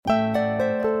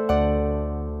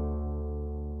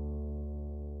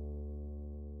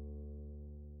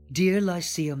Dear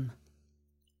Lyceum,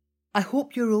 I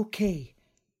hope you're okay.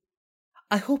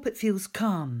 I hope it feels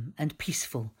calm and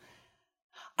peaceful.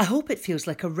 I hope it feels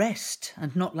like a rest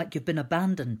and not like you've been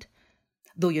abandoned.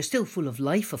 Though you're still full of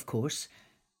life, of course.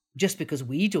 Just because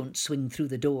we don't swing through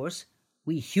the doors,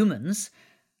 we humans,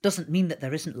 doesn't mean that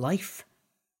there isn't life.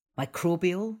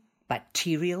 Microbial,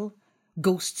 bacterial,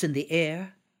 ghosts in the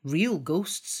air, real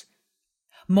ghosts.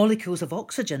 Molecules of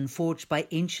oxygen forged by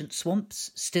ancient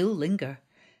swamps still linger.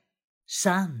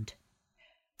 Sand.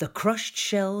 The crushed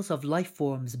shells of life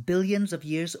forms billions of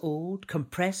years old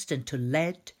compressed into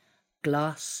lead,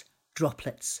 glass,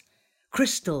 droplets,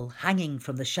 crystal hanging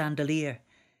from the chandelier.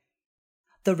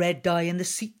 The red dye in the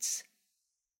seats.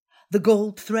 The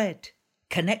gold thread,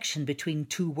 connection between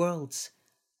two worlds,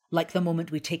 like the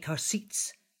moment we take our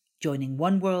seats, joining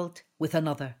one world with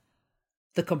another.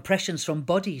 The compressions from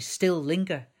bodies still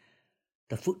linger.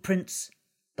 The footprints,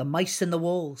 the mice in the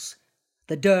walls,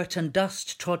 the dirt and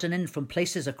dust trodden in from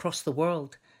places across the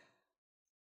world.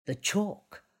 The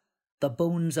chalk, the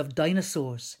bones of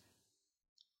dinosaurs.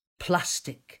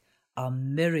 Plastic, a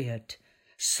myriad,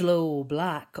 slow,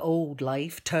 black, old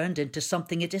life turned into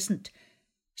something it isn't.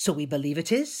 So we believe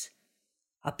it is.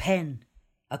 A pen,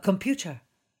 a computer,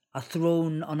 a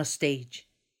throne on a stage.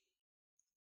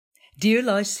 Dear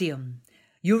Lyceum,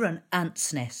 you're an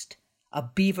ant's nest, a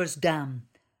beaver's dam,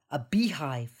 a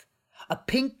beehive, a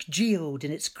pink geode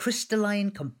in its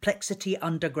crystalline complexity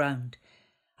underground,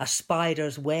 a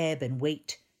spider's web in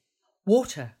wait,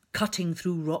 water cutting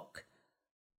through rock.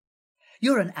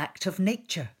 You're an act of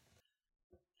nature.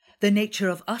 The nature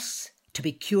of us to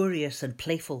be curious and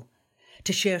playful,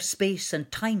 to share space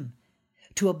and time,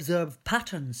 to observe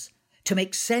patterns, to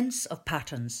make sense of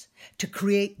patterns, to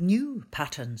create new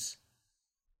patterns.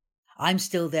 I'm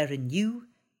still there in you,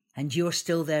 and you're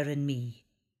still there in me.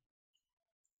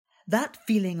 That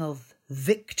feeling of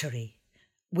victory,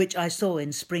 which I saw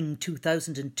in spring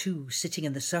 2002 sitting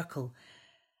in the circle,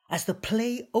 as the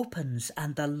play opens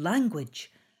and the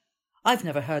language. I've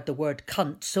never heard the word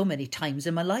cunt so many times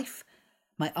in my life.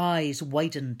 My eyes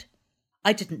widened.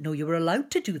 I didn't know you were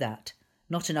allowed to do that,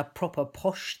 not in a proper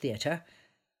posh theatre.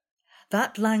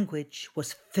 That language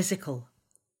was physical.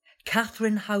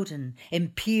 Catherine Howden,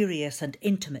 imperious and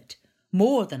intimate,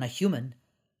 more than a human.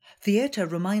 Theatre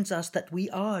reminds us that we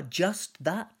are just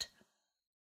that.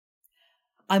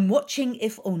 I'm watching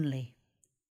If Only.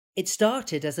 It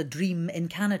started as a dream in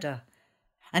Canada,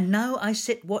 and now I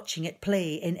sit watching it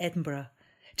play in Edinburgh,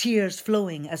 tears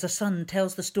flowing as a son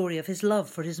tells the story of his love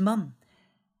for his mum,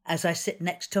 as I sit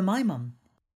next to my mum,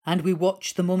 and we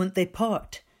watch the moment they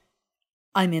part.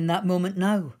 I'm in that moment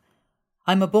now.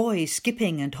 I'm a boy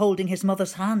skipping and holding his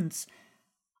mother's hands.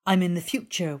 I'm in the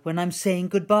future when I'm saying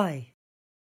goodbye.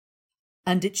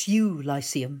 And it's you,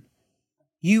 Lyceum.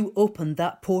 You opened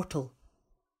that portal,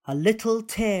 a little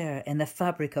tear in the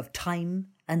fabric of time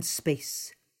and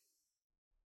space.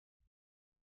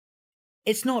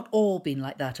 It's not all been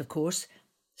like that, of course.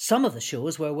 Some of the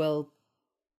shows were, well...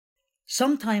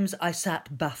 Sometimes I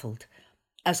sat baffled,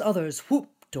 as others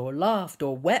whooped or laughed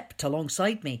or wept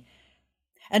alongside me.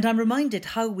 And I'm reminded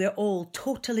how we're all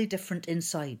totally different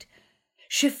inside,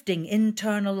 shifting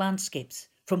internal landscapes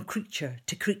from creature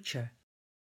to creature,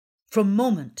 from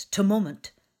moment to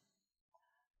moment.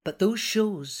 But those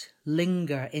shows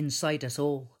linger inside us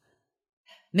all.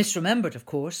 Misremembered, of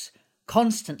course,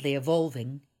 constantly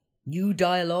evolving, new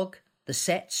dialogue, the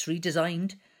sets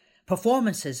redesigned,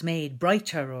 performances made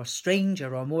brighter or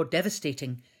stranger or more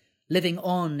devastating, living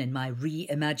on in my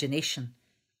reimagination.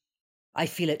 I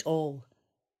feel it all.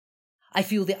 I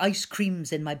feel the ice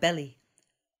creams in my belly.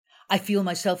 I feel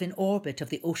myself in orbit of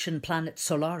the ocean planet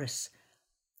Solaris.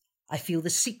 I feel the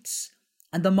seats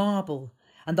and the marble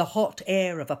and the hot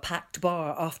air of a packed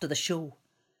bar after the show,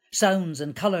 sounds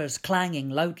and colours clanging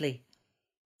loudly.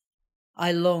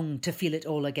 I long to feel it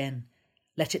all again,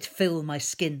 let it fill my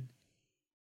skin.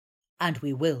 And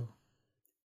we will.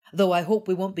 Though I hope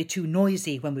we won't be too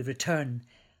noisy when we return,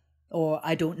 or,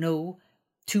 I don't know,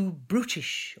 too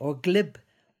brutish or glib.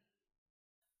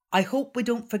 I hope we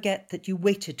don't forget that you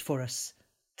waited for us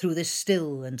through this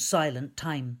still and silent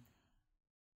time.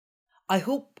 I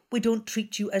hope we don't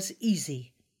treat you as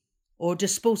easy or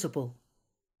disposable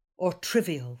or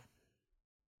trivial.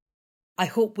 I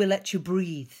hope we let you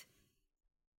breathe.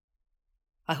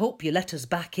 I hope you let us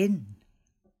back in.